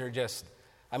those things are just,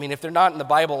 if they're not in the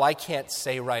Bible, I can't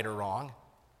say right or wrong.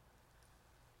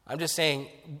 I'm just saying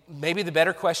maybe the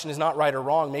better question is not right or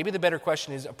wrong. Maybe the better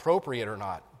question is appropriate or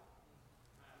not.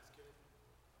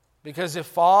 Because if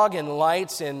fog and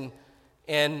lights and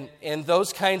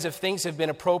those kinds of things have been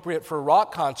appropriate for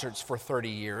rock concerts for 30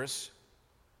 years,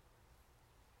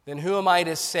 then who am I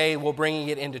to say, well, bringing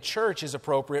it into church is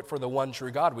appropriate for the one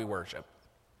true God we worship?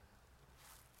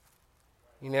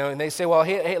 And they say, well,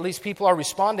 hey, at least people are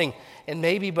responding. And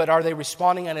maybe, but are they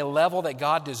responding on a level that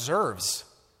God deserves?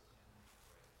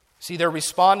 See, they're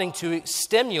responding to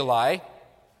stimuli,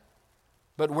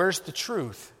 but where's the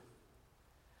truth?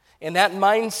 And that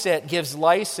mindset gives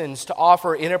license to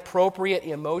offer inappropriate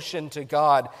emotion to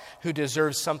God, who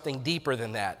deserves something deeper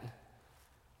than that.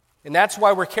 And that's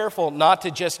why we're careful not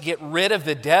to just get rid of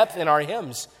the depth in our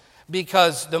hymns,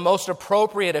 because the most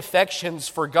appropriate affections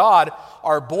for God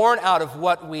are born out of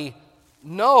what we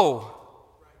know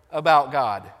about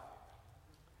God.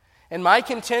 And my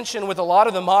contention with a lot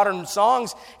of the modern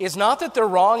songs is not that they're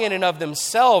wrong in and of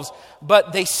themselves,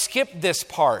 but they skip this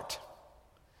part.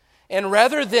 And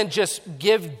rather than just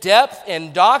give depth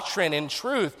and doctrine and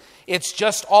truth, it's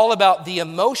just all about the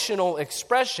emotional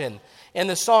expression in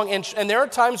the song. And there are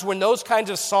times when those kinds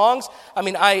of songs,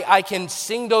 I can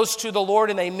sing those to the Lord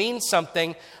and they mean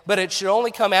something, but it should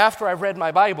only come after I've read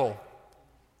my Bible.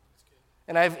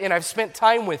 And I've spent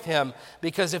time with Him,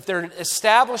 because if they're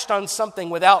established on something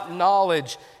without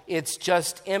knowledge, it's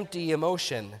just empty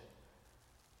emotion.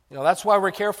 That's why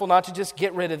we're careful not to just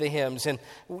get rid of the hymns and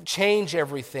change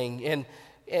everything. And,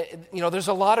 there's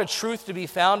a lot of truth to be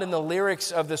found in the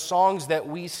lyrics of the songs that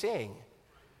we sing.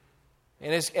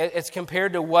 And it's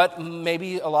compared to what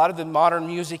maybe a lot of the modern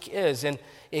music is. And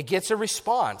it gets a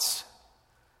response.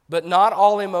 But not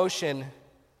all emotion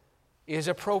is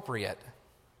appropriate.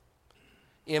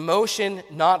 Emotion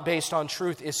not based on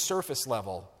truth is surface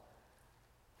level.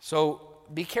 So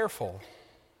be careful,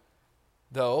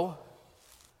 though,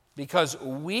 because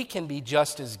we can be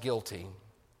just as guilty.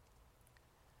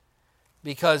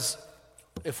 Because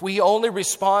if we only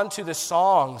respond to the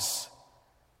songs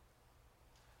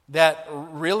that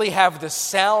really have the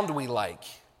sound we like,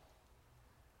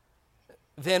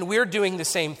 then we're doing the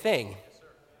same thing.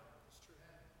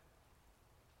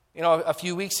 A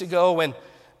few weeks ago when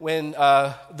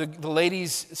the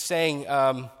ladies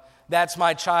sang, "That's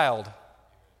My Child,"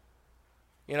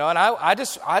 and I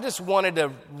just wanted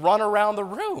to run around the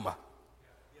room.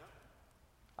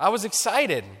 I was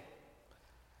excited.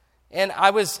 And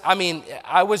I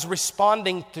was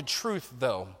responding to truth,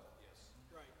 though.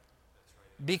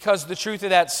 Because the truth of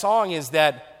that song is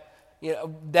that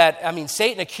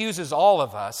Satan accuses all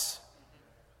of us.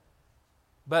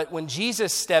 But when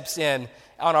Jesus steps in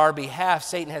on our behalf,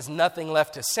 Satan has nothing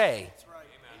left to say.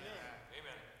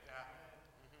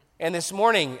 And this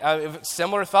morning,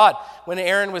 similar thought, when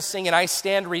Aaron was singing, "I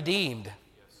Stand Redeemed."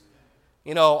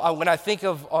 When I think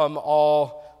of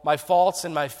all my faults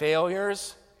and my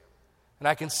failures, and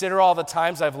I consider all the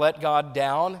times I've let God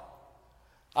down,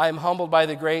 I am humbled by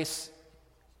the grace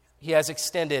He has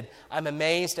extended. I'm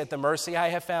amazed at the mercy I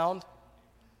have found.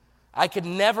 I could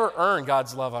never earn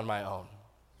God's love on my own.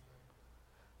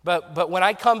 But when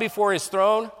I come before His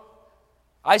throne,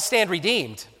 I stand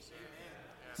redeemed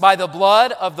by the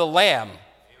blood of the Lamb.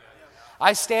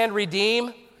 I stand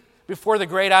redeemed before the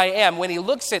great I Am. When He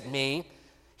looks at me,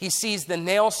 He sees the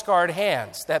nail-scarred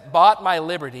hands that bought my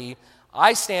liberty.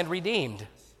 I stand redeemed.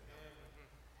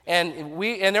 And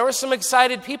there were some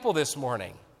excited people this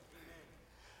morning.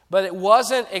 But it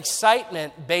wasn't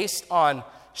excitement based on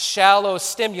shallow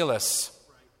stimulus.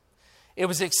 It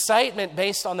was excitement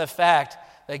based on the fact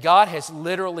that God has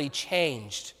literally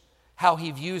changed how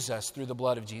He views us through the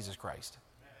blood of Jesus Christ.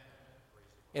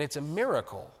 And it's a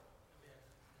miracle.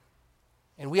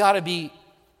 And we ought to be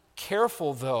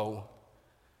careful, though,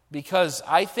 because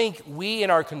I think we in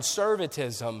our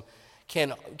conservatism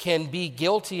can be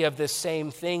guilty of the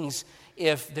same things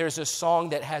if there's a song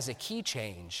that has a key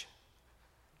change.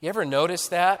 You ever notice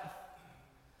that?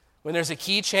 When there's a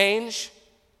key change,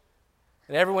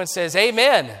 and everyone says,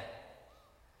 "Amen."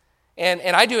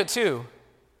 And I do it too.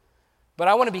 But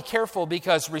I want to be careful,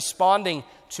 because responding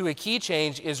to a key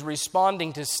change is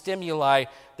responding to stimuli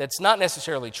that's not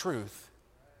necessarily truth.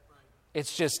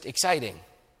 It's just exciting.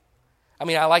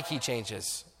 I like key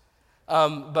changes.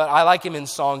 But I like them in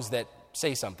songs that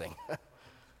say something.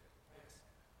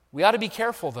 We ought to be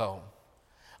careful, though.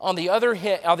 On the other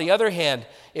hand,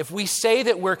 if we say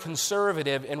that we're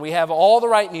conservative and we have all the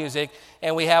right music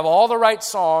and we have all the right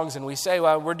songs and we say,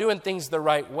 well, we're doing things the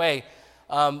right way,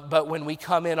 but when we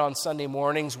come in on Sunday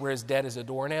mornings, we're as dead as a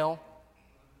doornail,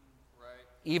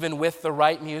 even with the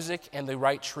right music and the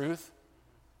right truth,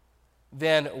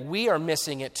 then we are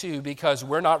missing it too, because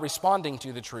we're not responding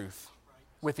to the truth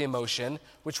with emotion,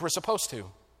 which we're supposed to.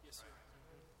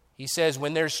 He says,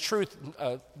 when there's truth,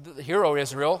 hear, O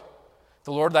Israel,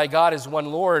 the Lord thy God is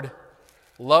one Lord.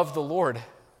 Love the Lord.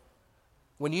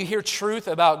 When you hear truth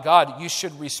about God, you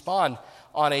should respond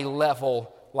on a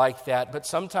level like that. But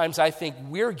sometimes I think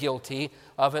we're guilty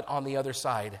of it on the other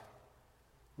side.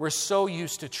 We're so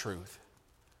used to truth.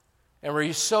 And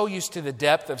we're so used to the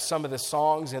depth of some of the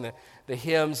songs and the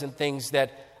hymns and things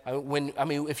that,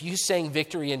 if you sang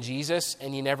victory in Jesus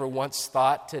and you never once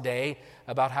thought today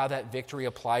about how that victory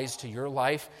applies to your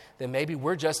life, then maybe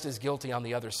we're just as guilty on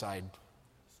the other side.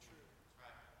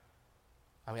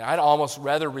 I'd almost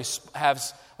rather have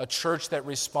a church that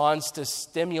responds to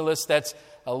stimulus that's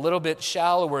a little bit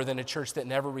shallower than a church that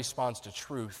never responds to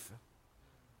truth.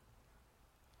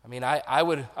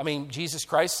 Jesus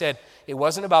Christ said it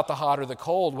wasn't about the hot or the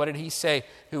cold. What did he say?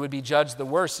 Who would be judged the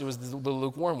worst? It was the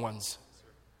lukewarm ones.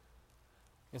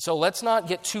 And so let's not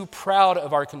get too proud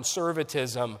of our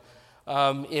conservatism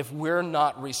if we're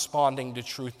not responding to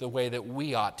truth the way that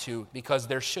we ought to, because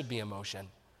there should be emotion.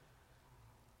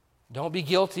 Don't be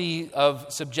guilty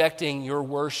of subjecting your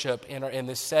worship in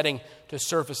this setting to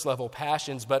surface level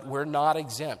passions, but we're not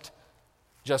exempt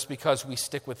just because we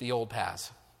stick with the old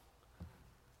paths.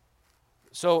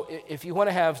 So if you want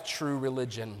to have true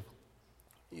religion,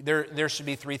 there should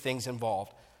be three things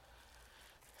involved.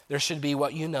 There should be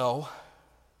what you know,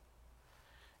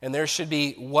 and there should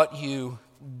be what you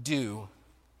do.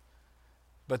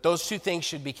 But those two things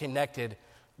should be connected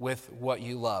with what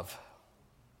you love.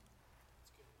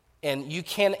 And you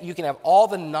can have all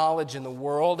the knowledge in the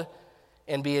world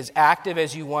and be as active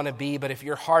as you want to be, but if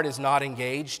your heart is not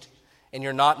engaged and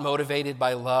you're not motivated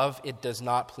by love, it does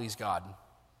not please God.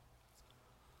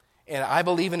 And I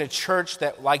believe in a church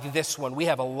that, like this one, we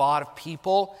have a lot of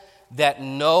people that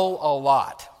know a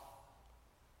lot.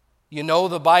 You know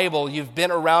the Bible, you've been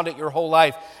around it your whole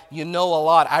life, you know a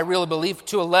lot. I really believe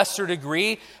to a lesser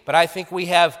degree, but I think we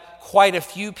have quite a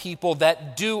few people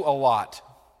that do a lot.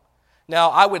 Now,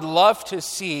 I would love to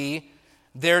see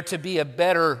there to be a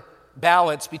better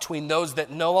balance between those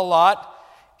that know a lot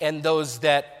and those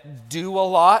that do a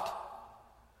lot,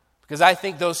 because I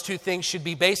think those two things should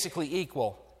be basically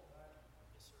equal.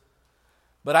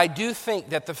 But I do think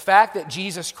that the fact that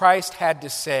Jesus Christ had to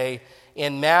say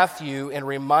in Matthew and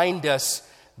remind us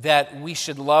that we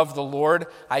should love the Lord,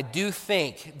 I do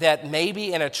think that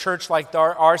maybe in a church like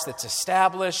ours that's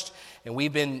established and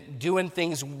we've been doing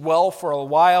things well for a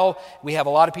while, we have a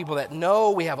lot of people that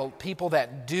know, we have people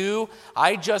that do.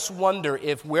 I just wonder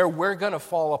if where we're going to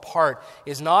fall apart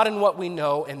is not in what we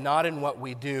know and not in what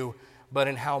we do, but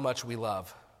in how much we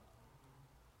love.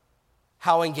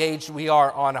 How engaged we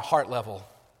are on a heart level.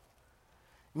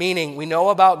 Meaning, we know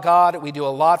about God, we do a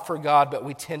lot for God, but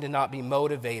we tend to not be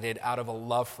motivated out of a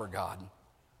love for God.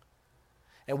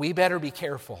 And we better be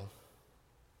careful,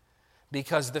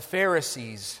 because the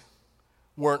Pharisees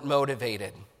weren't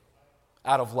motivated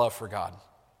out of love for God.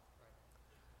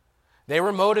 They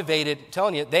were motivated, I'm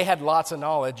telling you, they had lots of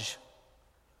knowledge.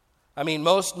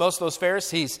 Most of those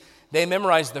Pharisees, they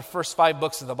memorized the first 5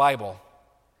 books of the Bible.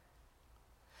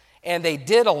 And they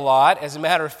did a lot. As a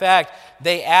matter of fact,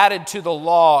 they added to the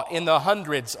law in the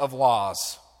hundreds of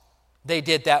laws. They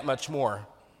did that much more.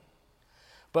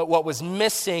 But what was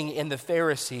missing in the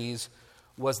Pharisees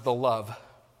was the love,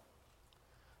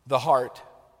 the heart.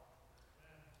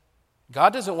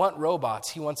 God doesn't want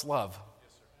robots, He wants love.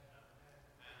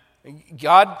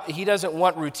 God, He doesn't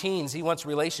want routines, He wants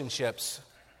relationships.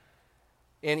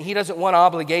 And He doesn't want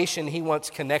obligation, He wants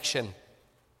connection.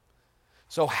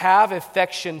 So have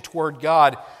affection toward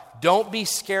God. Don't be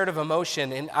scared of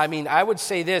emotion. And I would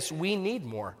say this, we need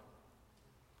more.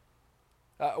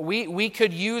 We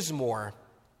could use more.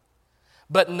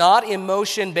 But not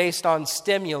emotion based on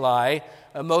stimuli,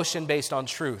 emotion based on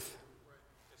truth.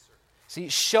 See,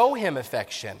 show Him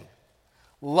affection.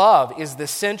 Love is the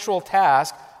central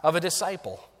task of a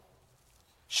disciple.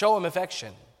 Show Him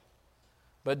affection.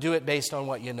 But do it based on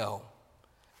what you know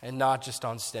and not just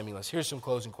on stimulus. Here's some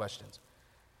closing questions.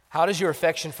 How does your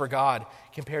affection for God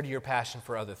compare to your passion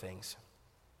for other things?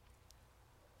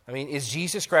 Is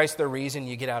Jesus Christ the reason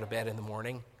you get out of bed in the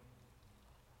morning?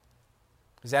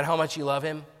 Is that how much you love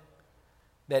Him?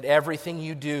 That everything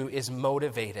you do is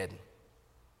motivated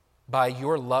by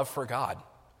your love for God.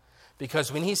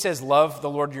 Because when he says love the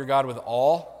Lord your God with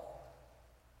all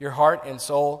your heart and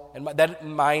soul and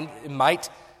might,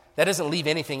 that doesn't leave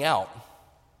anything out.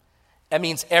 That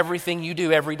means everything you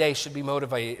do every day should be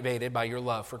motivated by your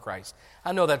love for Christ.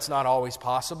 I know that's not always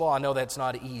possible. I know that's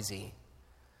not easy.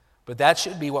 But that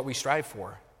should be what we strive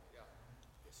for.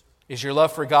 Is your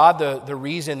love for God the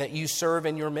reason that you serve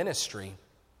in your ministry?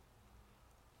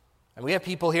 And we have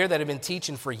people here that have been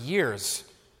teaching for years.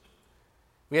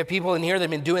 We have people in here that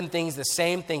have been doing the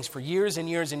same things for years and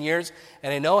years and years,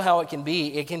 and I know how it can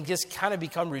be. It can just kind of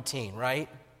become routine, right?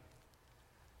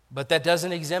 But that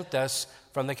doesn't exempt us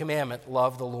from the commandment,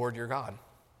 love the Lord your God.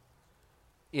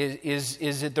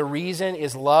 Is it the reason,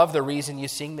 is love the reason you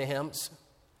sing the hymns?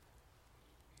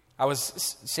 I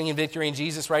was singing Victory in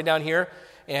Jesus right down here,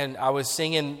 and I was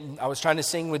trying to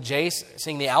sing with Jace,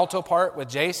 sing the alto part with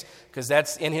Jace, because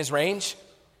that's in his range.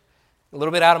 A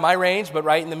little bit out of my range, but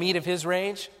right in the meat of his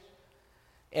range.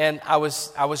 And I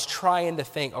was trying to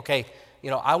think, okay,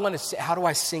 how do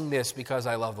I sing this because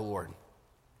I love the Lord?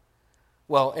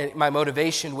 Well, my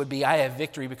motivation would be I have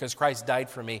victory because Christ died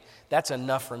for me. That's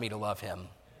enough for me to love him.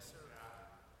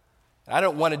 I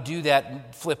don't want to do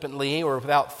that flippantly or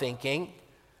without thinking.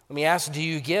 Let me ask, do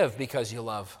you give because you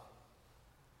love?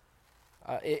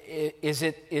 Are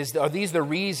these the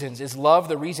reasons? Is love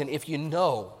the reason? If you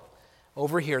know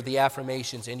over here the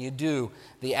affirmations and you do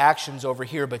the actions over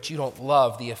here, but you don't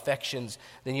love the affections,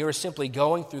 then you're simply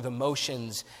going through the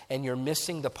motions and you're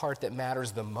missing the part that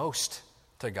matters the most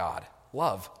to God.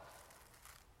 Love.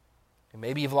 And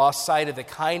maybe you've lost sight of the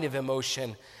kind of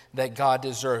emotion that God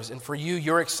deserves. And for you,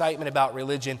 your excitement about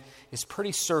religion is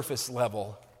pretty surface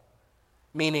level.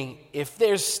 Meaning, if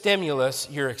there's stimulus,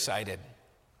 you're excited.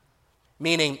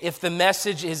 Meaning, if the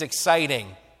message is exciting,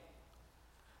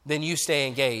 then you stay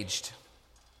engaged.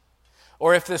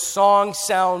 Or if the song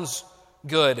sounds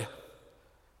good,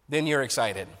 then you're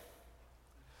excited.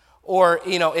 Or,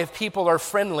 if people are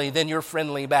friendly, then you're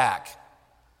friendly back.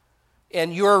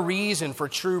 And your reason for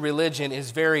true religion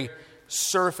is very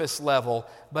surface level.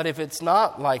 But if it's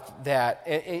not like that,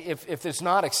 if it's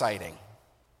not exciting,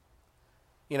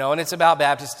 and it's about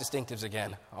Baptist distinctives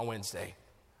again on Wednesday.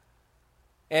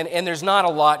 And there's not a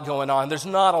lot going on. There's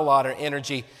not a lot of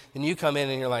energy. And you come in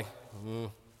and you're like,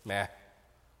 meh.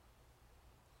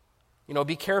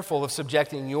 Be careful of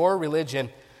subjecting your religion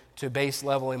to base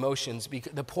level emotions.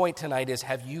 Because the point tonight is,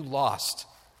 have you lost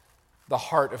the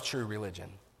heart of true religion?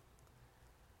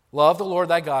 Love the Lord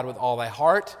thy God with all thy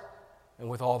heart and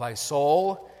with all thy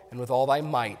soul and with all thy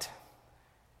might.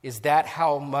 Is that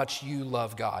how much you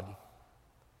love God?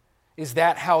 Is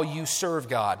that how you serve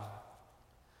God?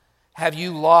 Have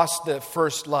you lost the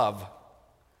first love?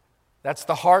 That's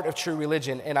the heart of true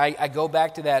religion. And I go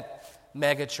back to that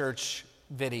mega church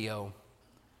video.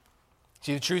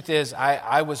 See, the truth is,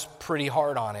 I was pretty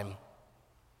hard on him.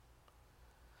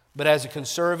 But as a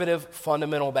conservative,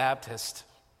 fundamental Baptist,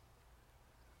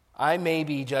 I may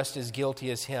be just as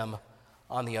guilty as him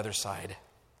on the other side.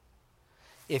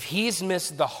 If he's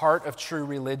missed the heart of true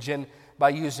religion by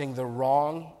using the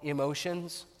wrong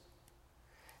emotions,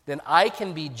 then I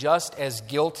can be just as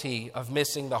guilty of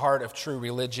missing the heart of true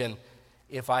religion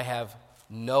if I have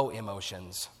no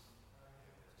emotions.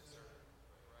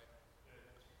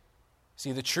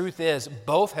 See, the truth is,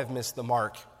 both have missed the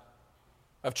mark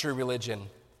of true religion.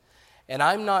 And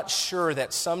I'm not sure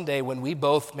that someday when we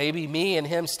both, maybe me and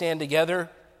him, stand together,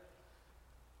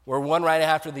 we're one right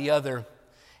after the other.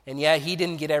 And yeah, he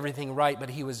didn't get everything right, but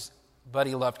he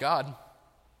loved God.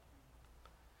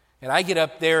 And I get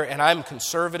up there and I'm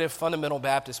conservative, fundamental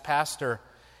Baptist pastor,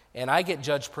 and I get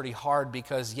judged pretty hard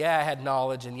because, yeah, I had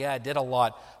knowledge and yeah, I did a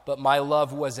lot, but my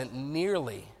love wasn't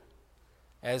nearly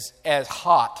as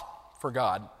hot for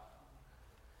God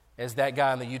as that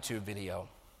guy on the YouTube video.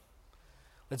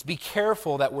 Let's be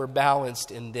careful that we're balanced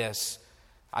in this.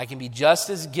 I can be just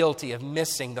as guilty of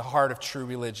missing the heart of true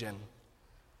religion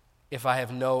if I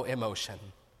have no emotion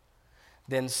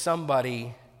than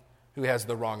somebody who has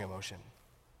the wrong emotion.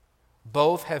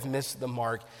 Both have missed the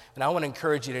mark. And I want to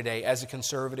encourage you today, as a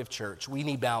conservative church, we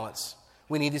need balance.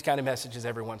 We need these kind of messages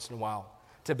every once in a while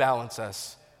to balance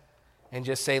us. And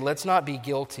just say, let's not be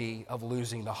guilty of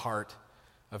losing the heart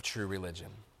of true religion.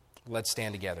 Let's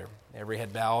stand together. Every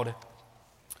head bowed,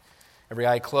 every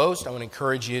eye closed. I want to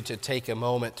encourage you to take a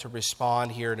moment to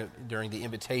respond here during the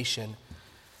invitation.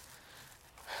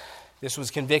 This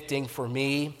was convicting for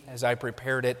me as I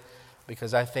prepared it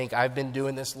because I think I've been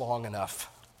doing this long enough.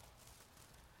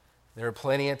 There are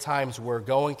plenty of times where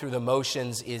going through the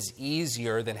motions is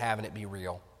easier than having it be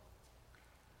real.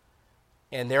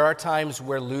 And there are times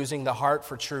where losing the heart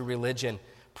for true religion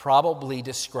probably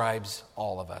describes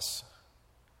all of us.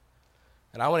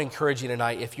 And I want to encourage you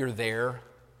tonight, if you're there,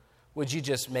 would you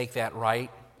just make that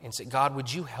right and say, God,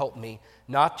 would you help me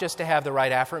not just to have the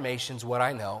right affirmations, what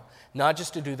I know, not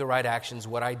just to do the right actions,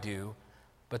 what I do,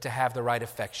 but to have the right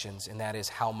affections, and that is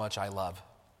how much I love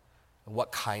and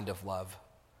what kind of love.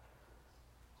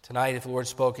 Tonight, if the Lord's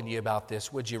spoken to you about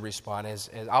this, would you respond? As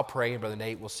I'll pray, and Brother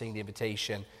Nate will sing the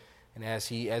invitation. And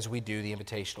as we do, the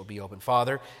invitation will be open.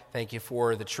 Father, thank you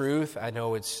for the truth. I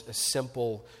know it's a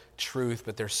simple truth,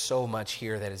 but there's so much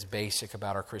here that is basic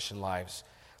about our Christian lives.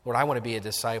 Lord, I want to be a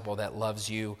disciple that loves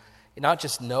you, not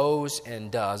just knows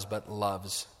and does, but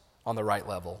loves on the right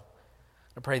level.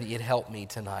 I pray that you'd help me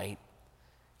tonight,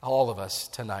 all of us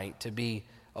tonight, to be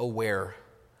aware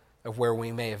of where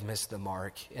we may have missed the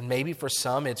mark. And maybe for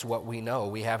some, it's what we know.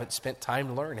 We haven't spent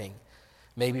time learning.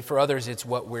 Maybe for others, it's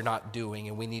what we're not doing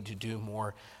and we need to do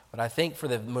more. But I think for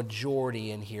the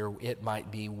majority in here, it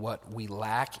might be what we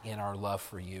lack in our love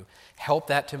for you. Help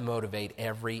that to motivate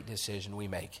every decision we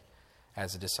make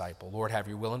as a disciple. Lord, have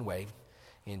your will and way.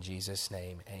 In Jesus'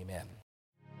 name, amen.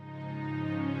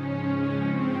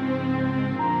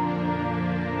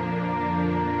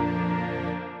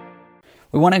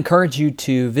 We want to encourage you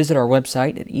to visit our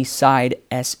website at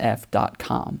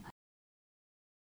eastsidesf.com.